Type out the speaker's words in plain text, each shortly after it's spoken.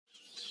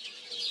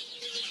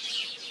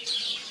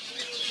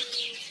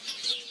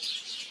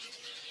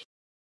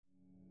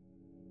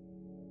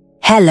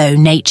Hello,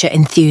 nature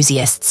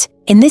enthusiasts.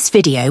 In this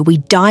video, we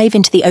dive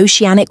into the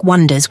oceanic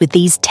wonders with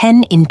these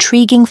 10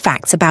 intriguing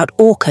facts about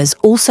orcas,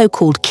 also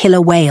called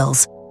killer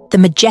whales, the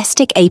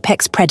majestic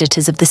apex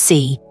predators of the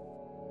sea.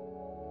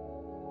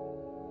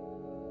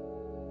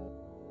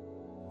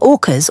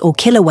 Orcas, or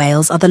killer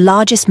whales, are the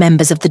largest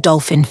members of the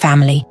dolphin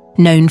family,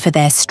 known for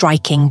their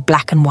striking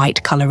black and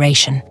white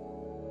coloration.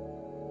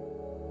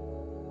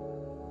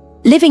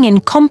 Living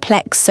in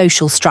complex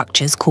social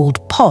structures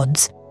called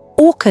pods,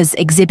 orcas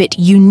exhibit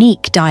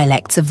unique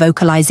dialects of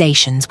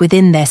vocalizations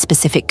within their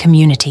specific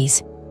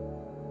communities.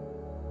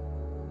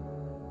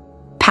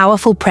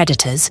 Powerful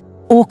predators,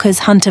 orcas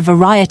hunt a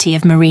variety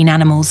of marine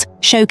animals,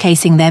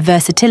 showcasing their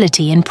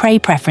versatility in prey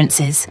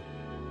preferences.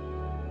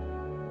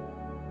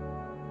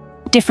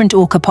 Different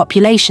orca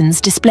populations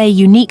display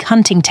unique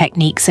hunting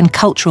techniques and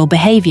cultural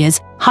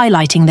behaviors,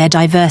 highlighting their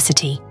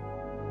diversity.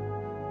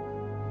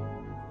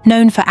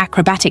 Known for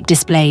acrobatic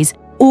displays,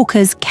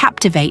 orcas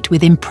captivate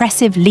with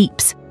impressive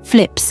leaps,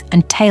 flips,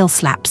 and tail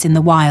slaps in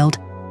the wild.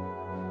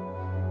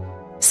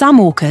 Some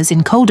orcas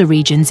in colder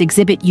regions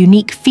exhibit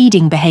unique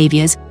feeding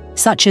behaviors,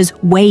 such as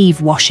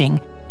wave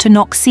washing, to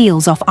knock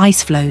seals off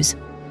ice floes.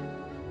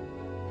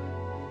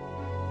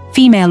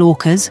 Female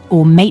orcas,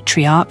 or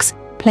matriarchs,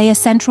 play a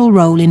central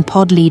role in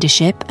pod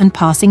leadership and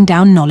passing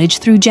down knowledge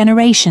through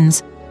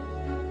generations.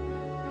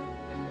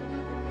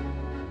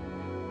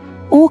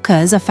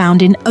 Orcas are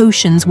found in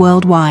oceans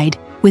worldwide,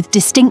 with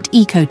distinct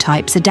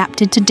ecotypes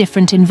adapted to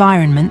different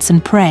environments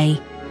and prey.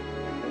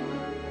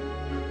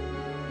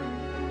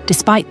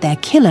 Despite their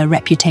killer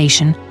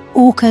reputation,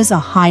 orcas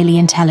are highly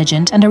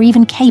intelligent and are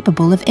even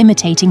capable of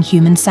imitating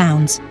human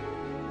sounds.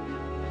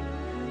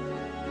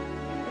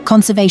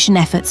 Conservation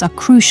efforts are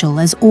crucial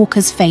as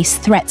orcas face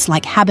threats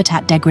like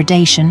habitat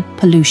degradation,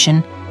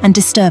 pollution, and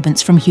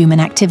disturbance from human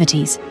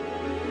activities.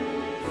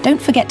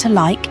 Don't forget to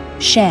like,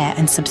 share,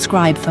 and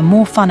subscribe for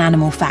more fun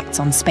animal facts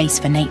on Space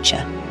for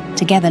Nature.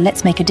 Together,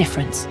 let's make a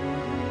difference.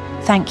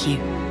 Thank you.